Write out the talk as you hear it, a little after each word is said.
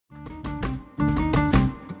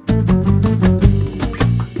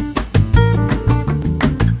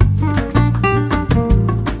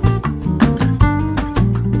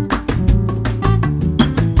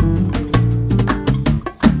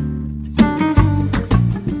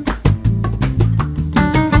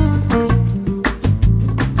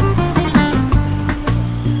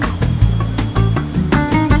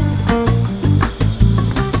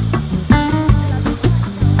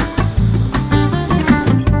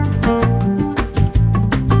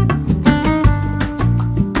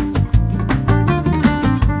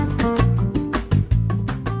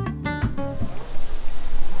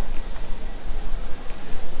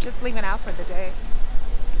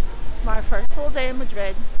full day in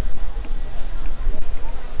Madrid.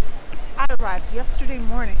 I arrived yesterday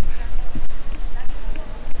morning.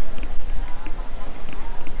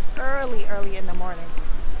 Early in the morning.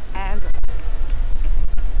 And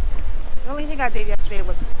the only thing I did yesterday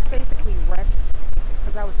was basically rest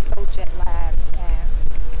because I was so jet lagged and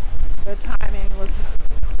the timing was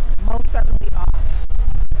most certainly off.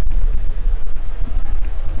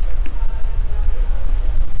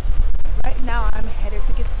 Right now I'm headed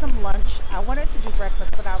to get some lunch. I wanted to do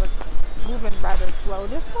breakfast, but I was moving rather slow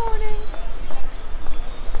this morning.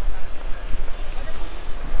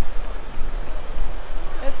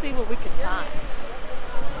 Let's see what we can find.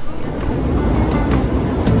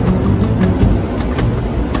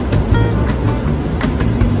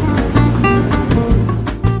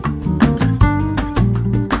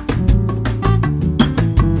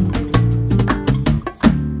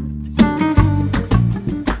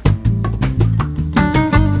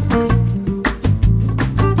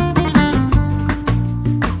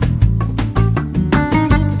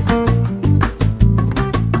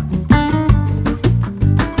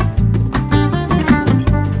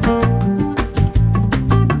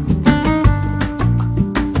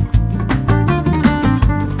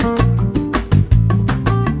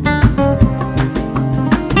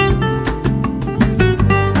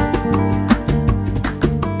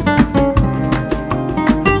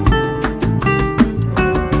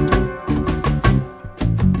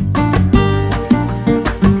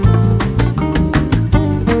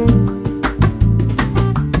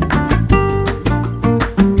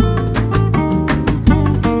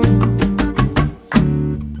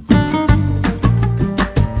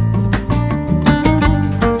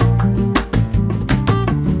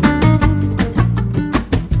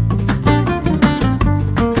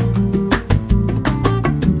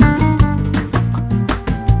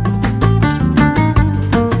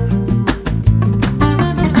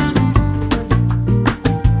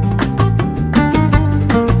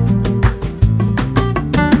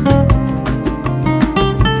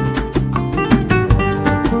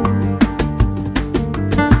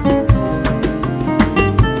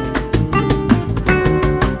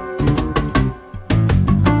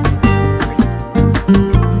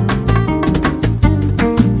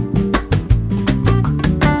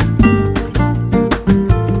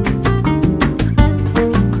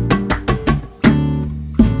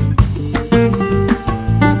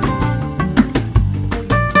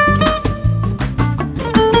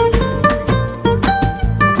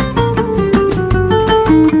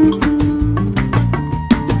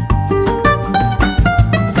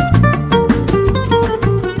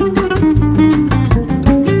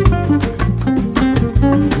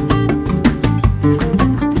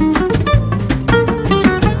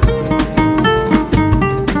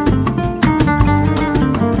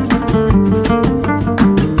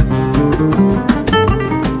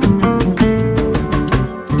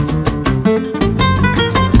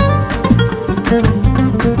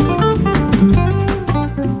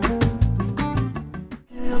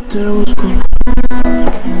 Te busco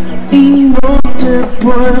y no te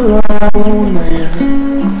puedo aún hallar.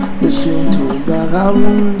 Me siento un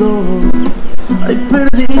vagabundo, ay,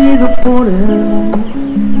 perdido por el mundo,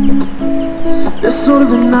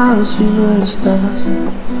 desordenado si no estás.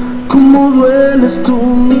 Cómo dueles tú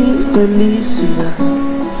mi felicidad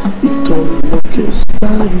y todo lo que está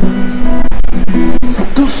de más.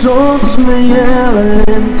 Tus ojos me llevan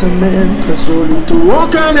lentamente al sol y tu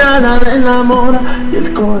boca me habla del amor y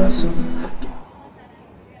el corazón.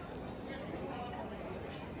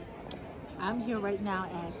 I'm here right now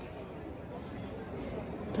at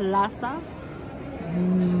Plaza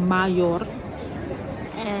Mayor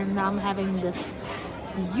and I'm having this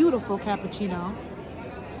beautiful cappuccino.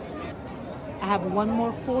 I have one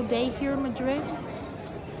more full day here in Madrid.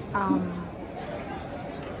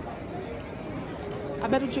 I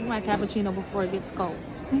better drink my cappuccino before it gets cold.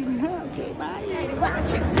 Okay, bye.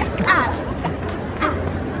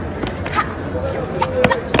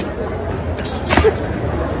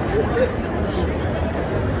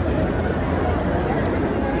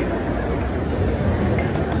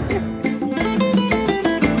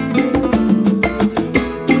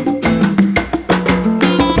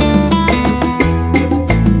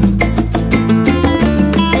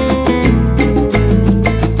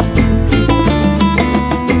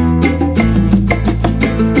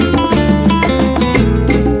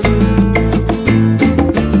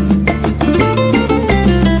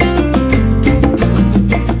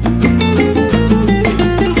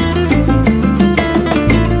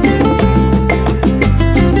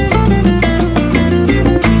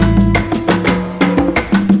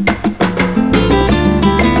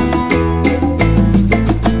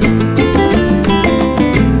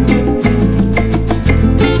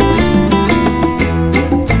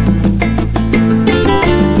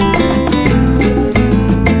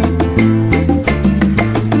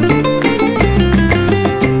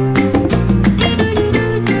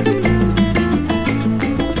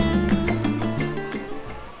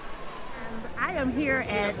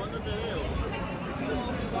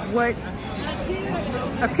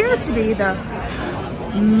 the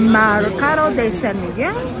Mercado de San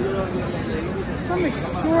Miguel. Some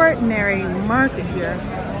extraordinary market here.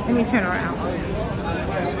 Let me turn around.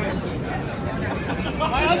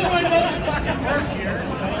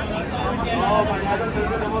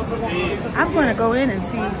 I'm going to go in and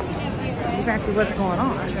see exactly what's going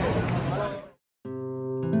on.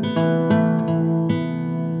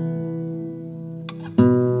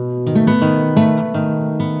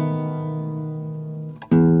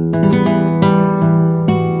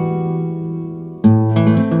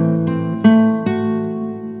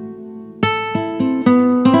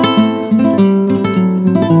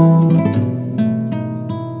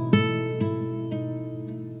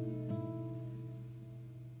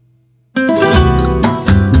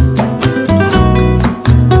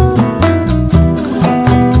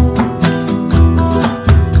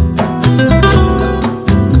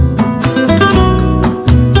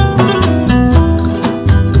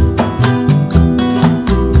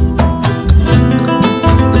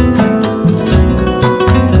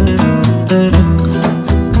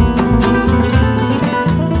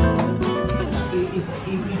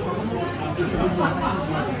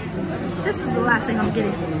 This is the last thing I'm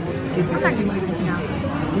getting. I'm not getting anything else.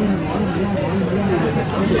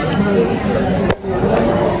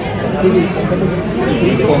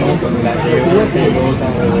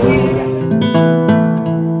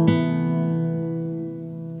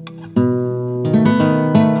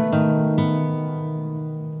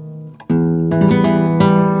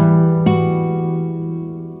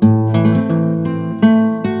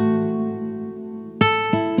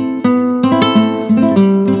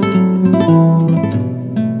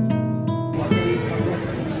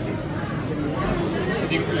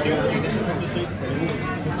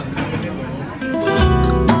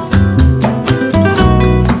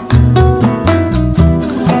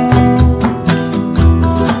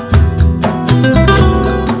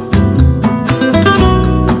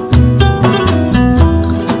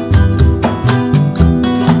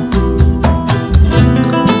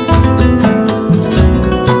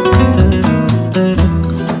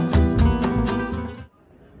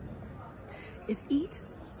 If eat,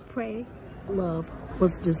 pray, love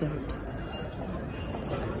was dessert.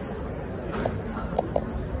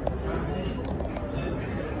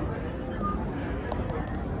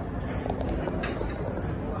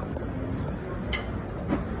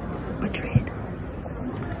 Madrid.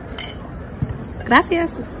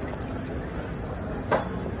 Gracias.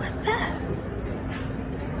 What's that?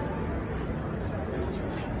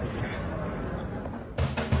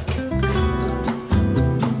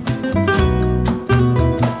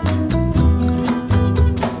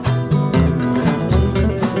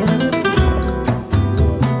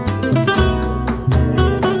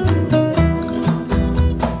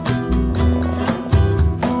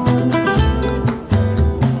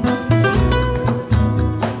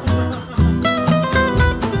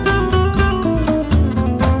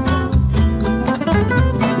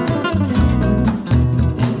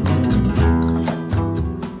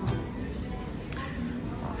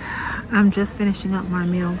 I'm just finishing up my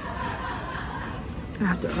meal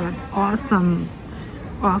after an awesome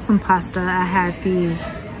pasta. I had the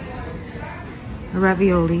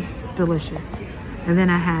ravioli, it's delicious. And then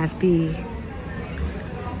I had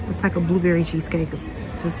it's like a blueberry cheesecake, it's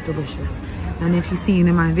just delicious. And if you've seen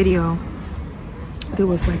in my video, there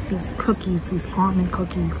was like these cookies, these almond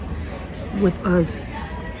cookies with a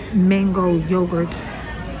mango yogurt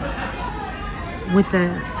with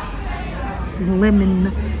a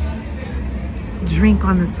lemon drink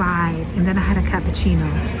on the side, and then I had a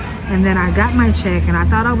cappuccino, and then I got my check and I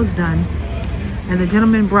thought I was done, and the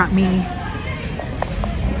gentleman brought me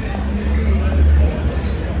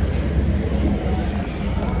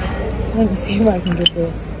let me see if I can get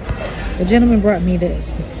this. The gentleman brought me this.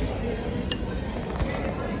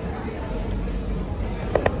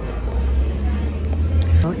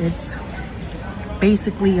 So it's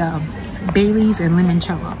basically Bailey's and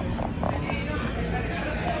limoncello.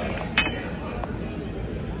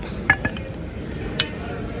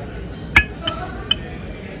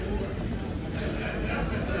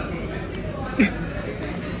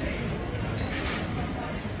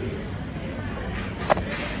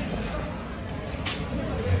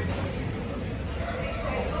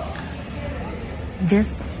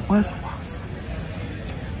 This was awesome.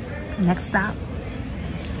 Next stop,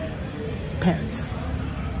 Paris.